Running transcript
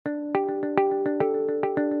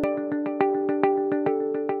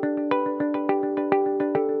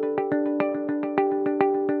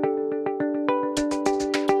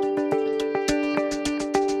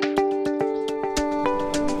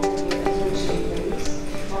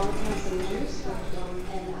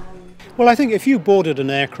Well, I think if you boarded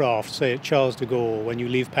an aircraft, say at Charles de Gaulle, when you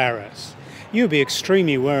leave Paris, you'd be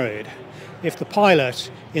extremely worried if the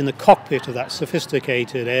pilot in the cockpit of that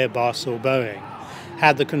sophisticated Airbus or Boeing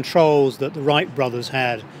had the controls that the Wright brothers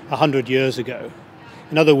had 100 years ago.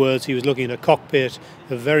 In other words, he was looking at a cockpit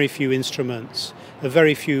of very few instruments, of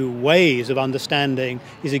very few ways of understanding,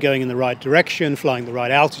 is he going in the right direction, flying the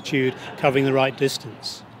right altitude, covering the right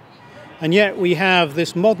distance. And yet we have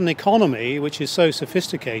this modern economy which is so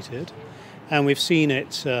sophisticated, and we've seen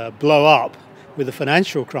it blow up with the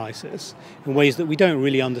financial crisis in ways that we don't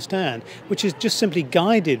really understand, which is just simply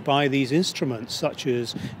guided by these instruments such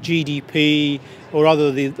as GDP or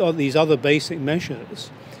these other basic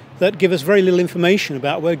measures that give us very little information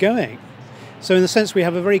about where we're going. So in a sense we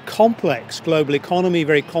have a very complex global economy,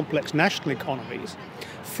 very complex national economies,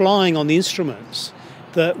 flying on the instruments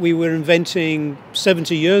that we were inventing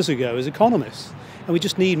 70 years ago as economists. And we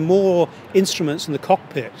just need more instruments in the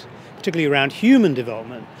cockpit, particularly around human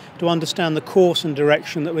development, to understand the course and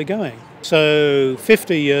direction that we're going. So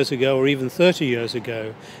 50 years ago or even 30 years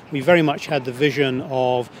ago, we very much had the vision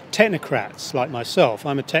of technocrats like myself.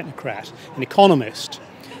 I'm a technocrat, an economist,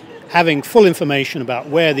 having full information about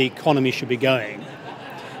where the economy should be going,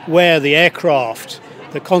 where the aircraft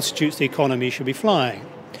that constitutes the economy should be flying.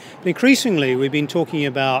 But increasingly, we've been talking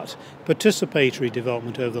about participatory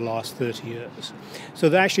development over the last 30 years. So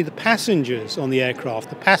that actually the passengers on the aircraft,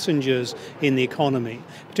 the passengers in the economy,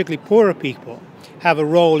 particularly poorer people, have a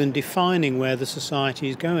role in defining where the society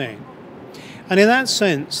is going. And in that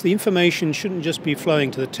sense, the information shouldn't just be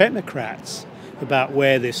flowing to the technocrats about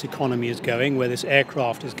where this economy is going, where this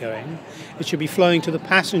aircraft is going. It should be flowing to the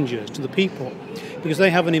passengers, to the people, because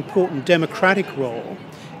they have an important democratic role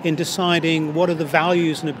in deciding what are the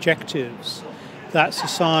values and objectives that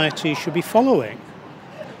society should be following.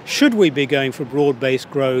 Should we be going for broad-based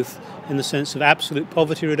growth in the sense of absolute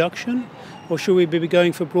poverty reduction, or should we be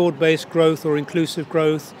going for broad-based growth or inclusive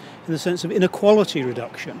growth in the sense of inequality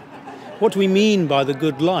reduction? What do we mean by the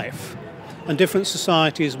good life? And different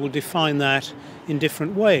societies will define that in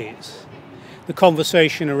different ways. The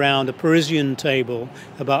conversation around a Parisian table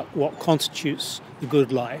about what constitutes the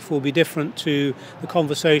good life will be different to the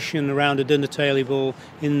conversation around a dinner table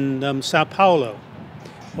in Sao Paulo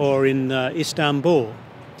or in Istanbul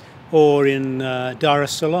or in Dar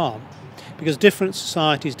es Salaam, because different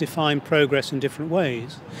societies define progress in different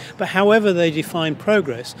ways. But however they define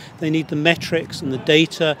progress, they need the metrics and the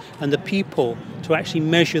data and the people to actually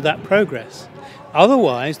measure that progress.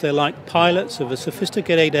 Otherwise, they're like pilots of a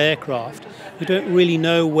sophisticated aircraft who don't really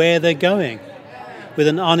know where they're going, with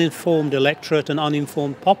an uninformed electorate and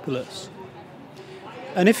uninformed populace.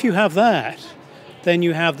 And if you have that, then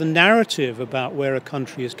you have the narrative about where a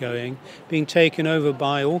country is going being taken over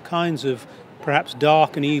by all kinds of perhaps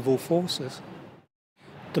dark and evil forces.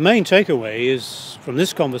 The main takeaway is, from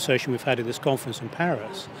this conversation we've had at this conference in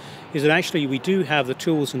Paris, is that actually we do have the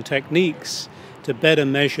tools and techniques to better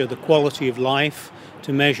measure the quality of life,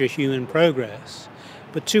 to measure human progress.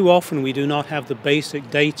 But too often we do not have the basic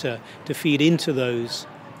data to feed into those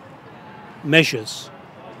measures.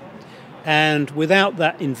 And without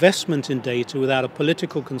that investment in data, without a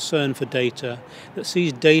political concern for data that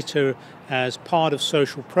sees data as part of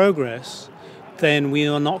social progress, then we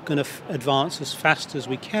are not going to advance as fast as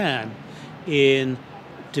we can in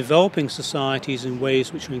developing societies in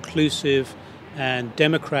ways which are inclusive and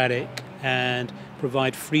democratic and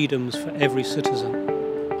provide freedoms for every citizen.